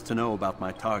 all there is to know about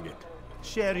my target.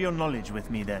 Share your knowledge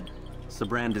with me, then.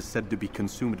 Sabrand is said to be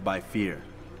consumed by fear,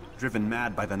 driven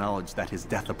mad by the knowledge that his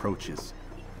death approaches.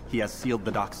 He has sealed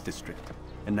the docks district,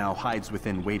 and now hides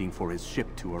within waiting for his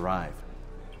ship to arrive.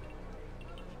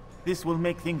 This will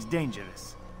make things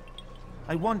dangerous.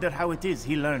 I wonder how it is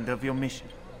he learned of your mission.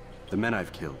 The men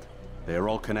I've killed, they are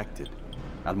all connected.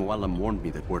 Al-Muallim warned me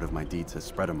that word of my deeds has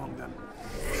spread among them.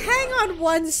 Hang on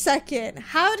 1 second.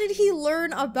 How did he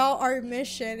learn about our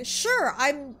mission? Sure,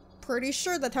 I'm pretty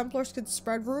sure the Templars could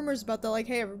spread rumors about that, like,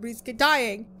 hey, everybody's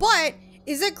dying. But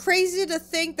is it crazy to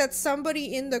think that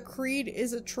somebody in the Creed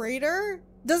is a traitor?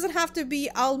 Doesn't have to be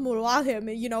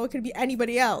Al-Muallim, you know, it could be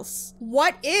anybody else.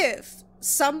 What if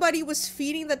somebody was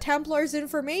feeding the Templars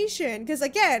information? Because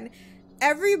again,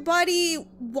 everybody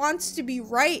wants to be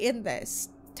right in this.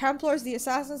 Templars, the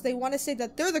assassins, they want to say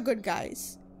that they're the good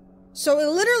guys. So it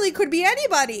literally could be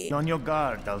anybody. On your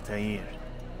guard, Altaïr.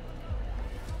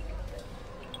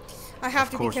 I have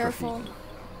to be Of course, careful. Rafiki,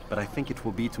 but I think it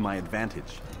will be to my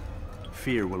advantage.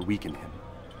 Fear will weaken him.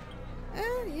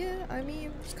 Yeah, I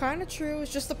mean, it's kind of true.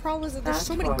 It's just the problem is that there's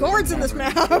so many guards in this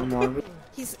map.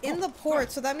 He's in the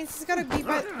port, so that means he's gotta be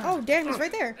by— oh, damn, he's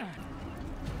right there.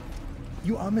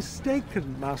 You are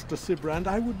mistaken, Master Sibrand.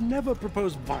 I would never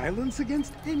propose violence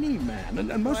against any man,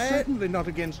 and most certainly not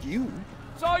against you.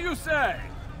 So you say,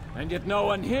 and yet no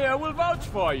one here will vouch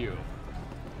for you.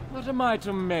 What am I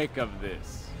to make of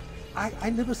this? I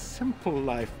live a simple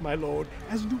life, my lord,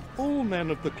 as do all men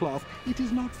of the cloth. It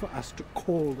is not for us to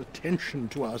call attention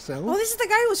to ourselves. Oh, this is the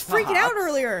guy who was freaking out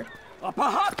earlier.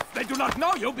 Perhaps they do not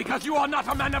know you because you are not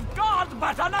a man of God,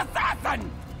 but an assassin!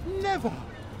 Never!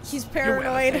 He's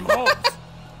paranoid.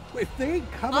 If they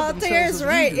cover Altair's themselves as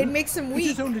right, leaders, it makes him It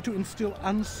weak. is only to instill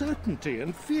uncertainty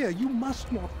and fear. You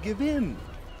must not give in.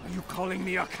 Are you calling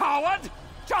me a coward?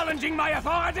 Challenging my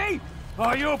authority?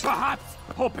 Are you perhaps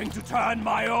hoping to turn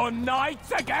my own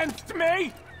knights against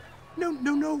me?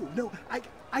 No.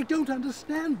 I don't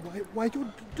understand why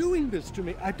you're doing this to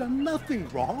me. I've done nothing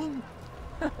wrong.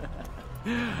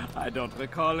 I don't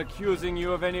recall accusing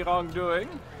you of any wrongdoing,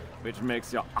 which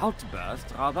makes your outburst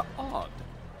rather odd.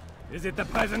 Is it the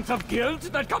presence of guilt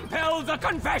that compels a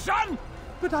confession?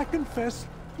 But I confess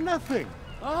nothing.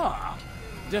 Ah,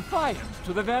 defiant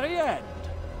to the very end.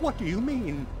 What do you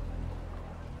mean?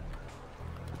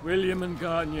 William and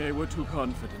Garnier were too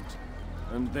confident,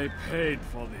 and they paid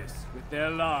for this with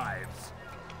their lives.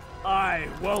 I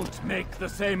won't make the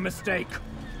same mistake.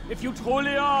 If you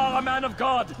truly are a man of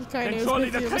God, then surely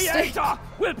the Creator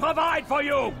will provide for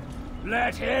you.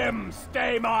 Let him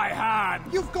stay my hand.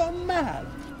 You've gone mad.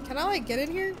 Can I, like, get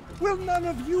in here? Will none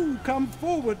of you come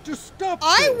forward to stop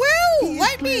I this? will! He is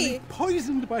Let clearly me!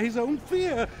 Poisoned by his own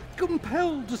fear,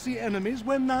 compelled to see enemies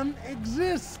where none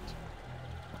exist.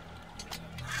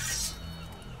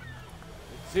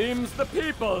 Seems the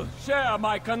people share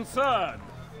my concern.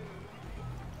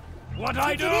 What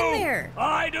I do, Get in there.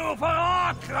 I do for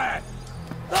Acre.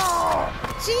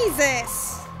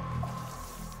 Jesus!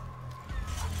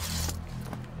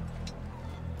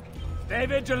 Stay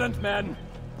vigilant, men.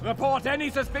 Report any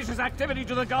suspicious activity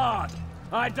to the guard.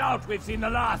 I doubt we've seen the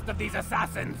last of these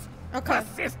assassins. Okay.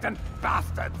 Persistent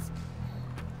bastards.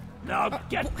 Now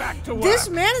get back to work. This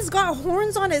man has got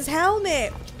horns on his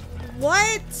helmet.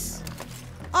 What?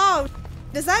 Oh,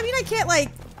 does that mean I can't, like,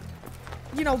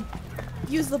 you know,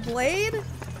 use the blade?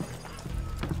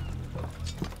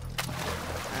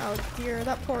 Oh dear,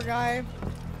 that poor guy.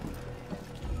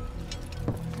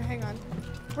 Okay, hang on.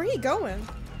 Where are you going?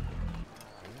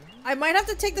 I might have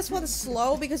to take this one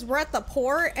slow because we're at the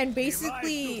port and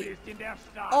basically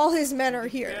all his men are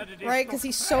here, right? Because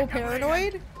he's so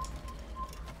paranoid.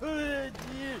 Oh,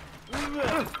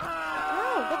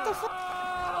 what the fuck?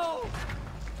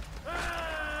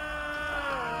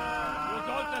 Du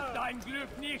solltest dein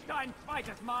Glück nicht ein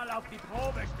zweites Mal auf die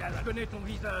Probe stellen. Connais ton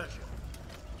visage.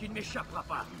 Tu n'échapperas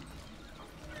pas.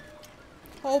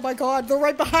 Oh my god, they're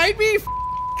right behind me!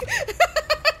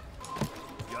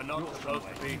 You're not supposed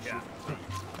to be here.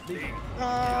 Leave. You're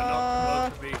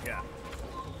not supposed to be here.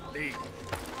 Leave.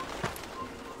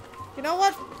 You know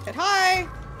what? Hi!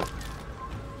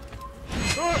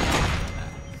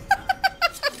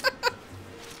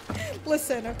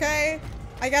 Listen, okay?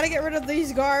 I gotta get rid of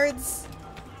these guards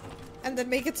and then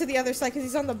make it to the other side because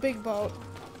he's on the big boat.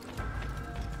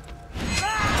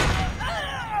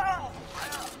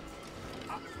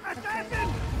 Okay.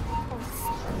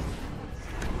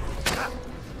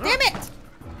 Damn it!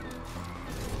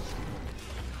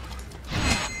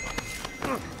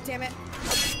 Damn it.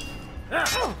 No,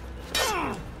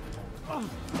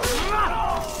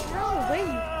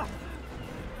 wait.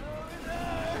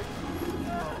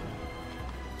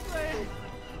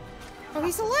 Oh,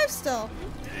 he's alive still.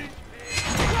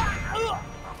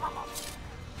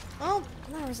 Oh,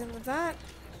 no, I was in with that.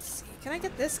 Let's see. Can I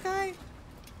get this guy?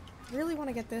 I really want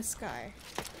to get this guy.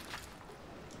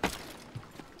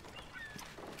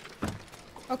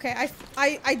 Okay,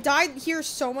 I died here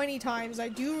so many times. I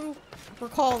do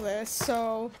recall this,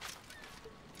 so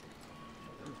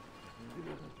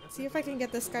let's see if I can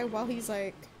get this guy while he's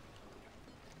like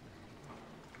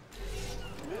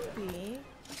maybe.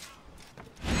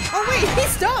 Oh wait,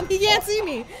 he's dumb. He can't see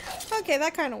me. Okay,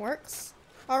 that kind of works.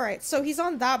 All right, so he's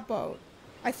on that boat,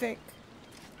 I think.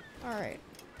 All right.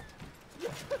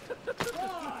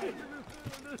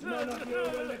 Oh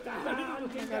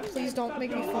God, please don't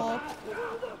make me fall.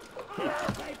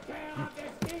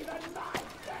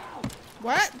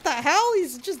 What the hell?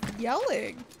 He's just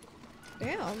yelling.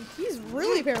 Damn, he's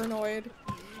really paranoid.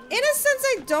 In a sense,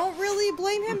 I don't really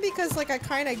blame him because, like, I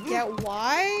kind of get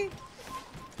why.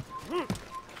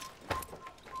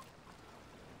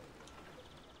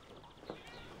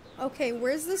 Okay,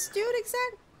 where's this dude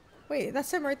exact? Wait,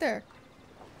 that's him right there.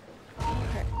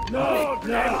 Okay. No,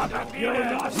 you're not.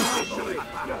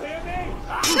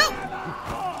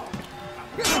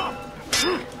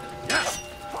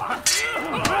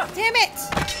 Damn it!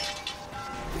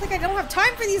 I think I don't have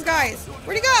time for these guys.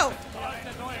 Where'd he go?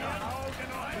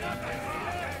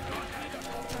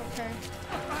 Okay.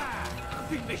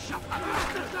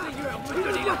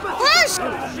 Push!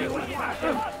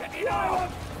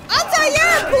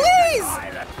 Altaïr, please!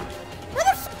 Where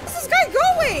the f is this guy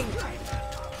going?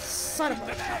 Son of a...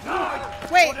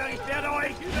 Wait. At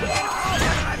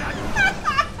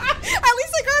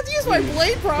least I got to use my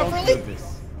blade properly.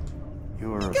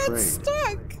 You are He got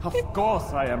stuck. Of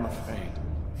course I am afraid.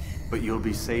 But you'll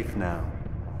be safe now,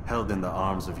 held in the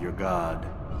arms of your god.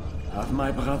 Have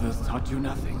my brothers taught you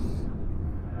nothing?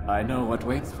 I know what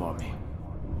waits for me.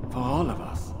 For all of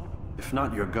us. If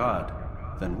not your god,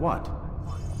 then what?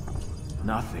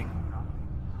 Nothing.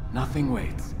 Nothing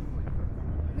waits.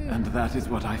 And that is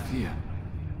what I fear.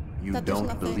 You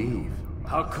don't believe.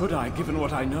 How could I, given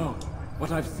what I know?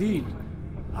 What I've seen?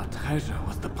 Our treasure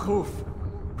was the proof.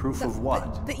 Proof of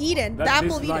what? The Eden. The That apple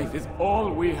this of Eden. life is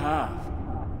all we have.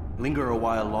 Linger a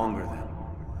while longer then,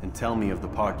 and tell me of the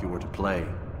part you were to play.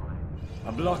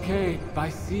 A blockade by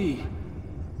sea.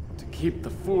 To keep the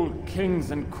fool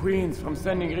kings and queens from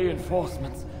sending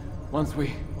reinforcements. Once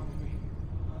we...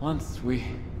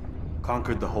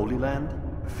 Conquered the Holy Land?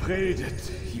 Freed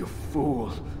it, you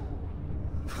fool.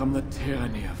 From the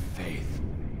tyranny of faith.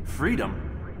 Freedom?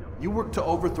 You worked to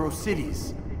overthrow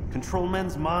cities, control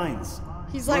men's minds.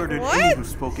 He's like, murdered what? any who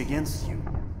spoke against you.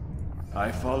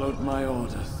 I followed my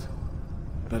orders,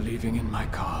 believing in my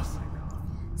cause.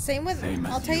 Same with Same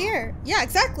as Altair. Yeah,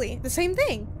 exactly. The same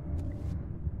thing.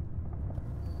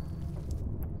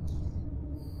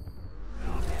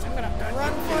 I'm gonna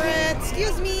run for it.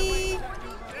 Excuse me.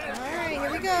 Alright,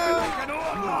 here we go.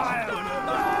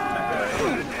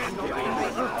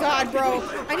 God, bro.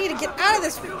 I need to get out of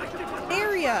this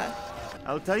area.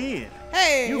 Altair.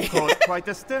 Hey. You caused quite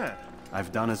a stir.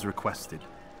 I've done as requested.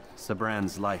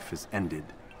 Sabran's life is ended.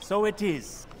 So it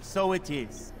is. So it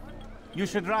is. You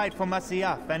should ride for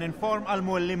Masyaf and inform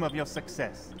Al-Mualim of your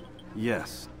success.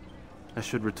 Yes. I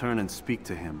should return and speak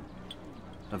to him.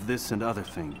 Of this and other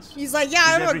things. He's like, yeah,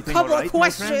 I have a couple of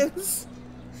questions.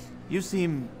 You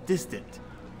seem distant.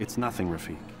 It's nothing,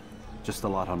 Rafik. Just a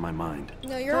lot on my mind.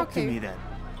 No, you're Talk okay. to me then.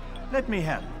 Let me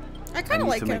help. I kind of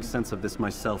like I need to him. make sense of this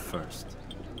myself first.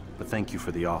 But thank you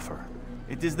for the offer.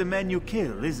 It is the men you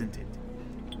kill, isn't it?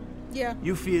 Yeah.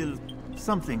 You feel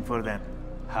something for them.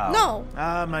 How? No.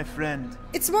 Ah, my friend.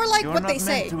 It's more like what they say.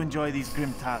 You're not meant to enjoy these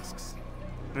grim tasks.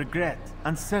 Regret,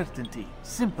 uncertainty,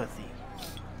 sympathy.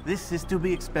 This is to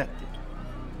be expected.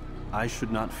 I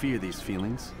should not fear these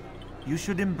feelings. You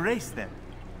should embrace them.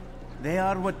 They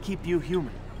are what keep you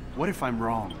human. What if I'm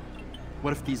wrong?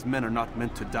 What if these men are not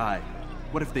meant to die?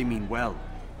 What if they mean well?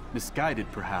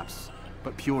 Misguided, perhaps,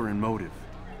 but pure in motive.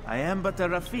 I am but a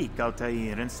Rafik,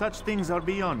 Altaïr, and such things are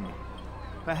beyond me.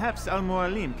 Perhaps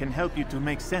Al-Mualim can help you to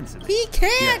make sense of it. He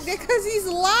can't because he's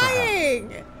lying!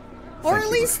 Perhaps. Or at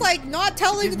least, like, not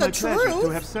telling the truth. It is my pleasure to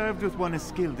have served with one as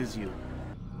skilled as you.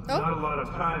 Oh. Not a lot of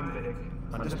time, Vic.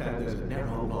 Understand there's a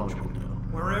narrow launch window.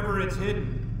 Wherever it's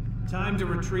hidden, time to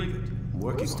retrieve it.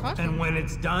 Working on it. And when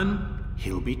it's done,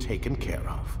 he'll be taken care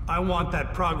of. I want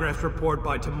that progress report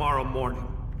by tomorrow morning.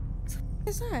 What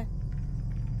is that?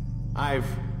 I've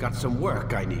got some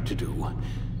work I need to do.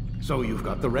 So you've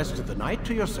got the rest of the night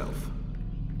to yourself.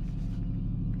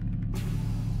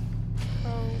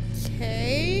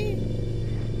 Okay.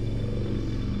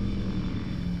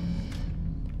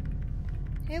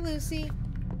 Hey, Lucy.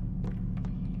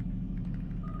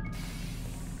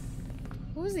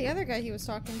 Who was the other guy he was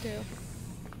talking to?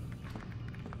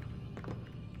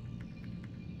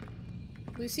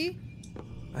 Lucy?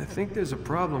 I think there's a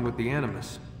problem with the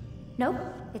Animus. Nope,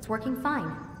 it's working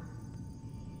fine.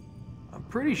 I'm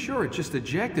pretty sure it just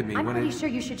ejected me I'm when pretty sure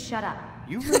you should shut up.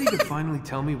 You ready to finally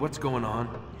tell me what's going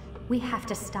on? We have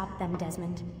to stop them,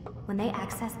 Desmond. When they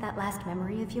access that last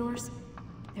memory of yours,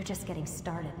 they're just getting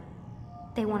started.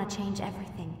 They want to change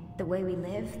everything. The way we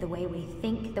live, the way we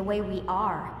think, the way we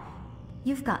are.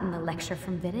 You've gotten the lecture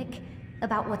from Vidic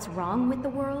about what's wrong with the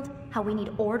world, how we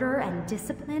need order and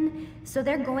discipline, so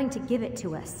they're going to give it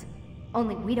to us.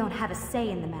 Only we don't have a say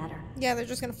in the matter. Yeah, they're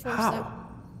just gonna force it.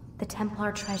 The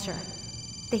Templar treasure.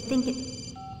 They think it...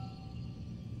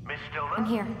 Miss Stillman? I'm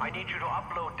here. I need you to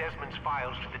upload Desmond's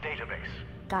files to the database.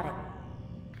 Got it.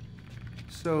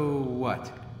 So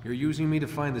what? You're using me to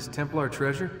find this Templar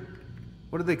treasure?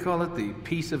 What do they call it? The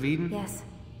Piece of Eden? Yes.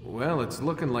 Well, it's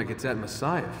looking like it's at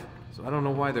Messiah, so I don't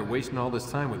know why they're wasting all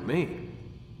this time with me.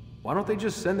 Why don't they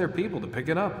just send their people to pick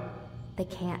it up? They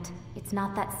can't. It's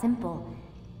not that simple.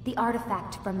 The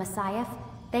artifact from Messiah,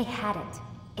 they had it.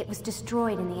 It was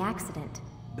destroyed in the accident.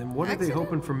 Then what are they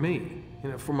hoping for me?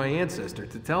 You know, for my ancestor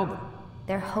to tell them?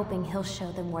 They're hoping he'll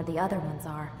show them where the other ones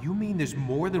are. You mean there's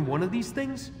more than one of these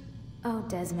things? Oh,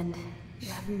 Desmond, you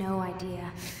have no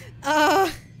idea.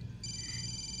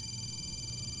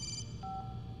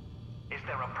 Is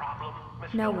there a problem,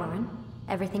 Miss No, Stillman? Warren.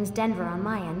 Everything's Denver on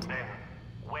my end. Then,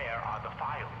 where are the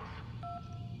files?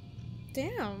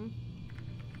 Damn.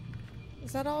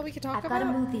 Is that all we could talk I've about?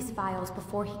 got to move these files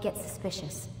before he gets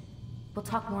suspicious. We'll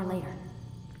talk more later.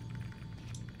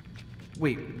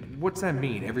 Wait, what's that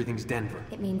mean, everything's Denver?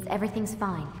 It means everything's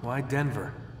fine. Why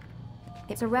Denver?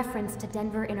 It's a reference to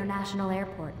Denver International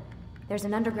Airport. There's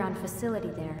an underground facility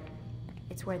there.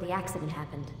 It's where the accident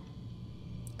happened.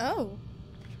 Oh.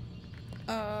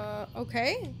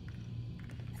 Okay.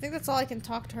 I think that's all I can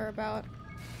talk to her about.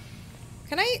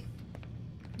 Can I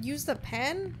use the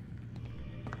pen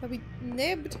that we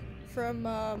nibbed from,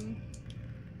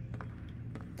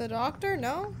 the doctor?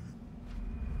 No?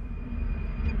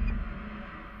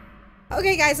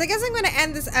 Okay, guys, I guess I'm gonna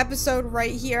end this episode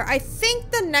right here. I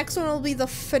think the next one will be the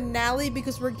finale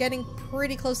because we're getting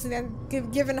pretty close to the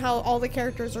end, given how all the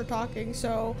characters are talking.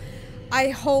 So I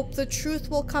hope the truth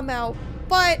will come out.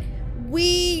 But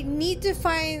we need to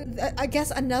find, I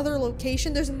guess, another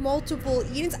location. There's multiple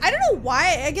Edens. I don't know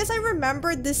why. I guess I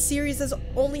remembered this series as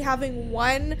only having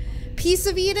one piece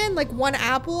of Eden, like one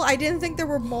apple. I didn't think there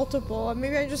were multiple.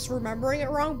 Maybe I'm just remembering it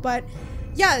wrong, but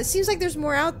yeah, it seems like there's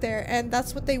more out there, and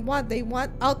that's what they want. They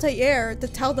want Altair to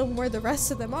tell them where the rest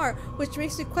of them are, which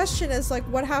makes me question is like,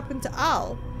 what happened to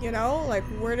Al? You know, like,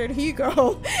 where did he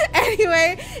go?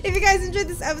 Anyway, if you guys enjoyed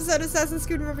this episode of Assassin's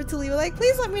Creed, remember to leave a like.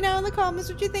 Please let me know in the comments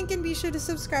what you think, and be sure to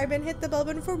subscribe and hit the bell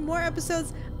button for more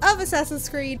episodes of Assassin's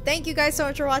Creed. Thank you guys so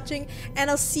much for watching, and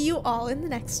I'll see you all in the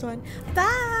next one.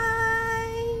 Bye!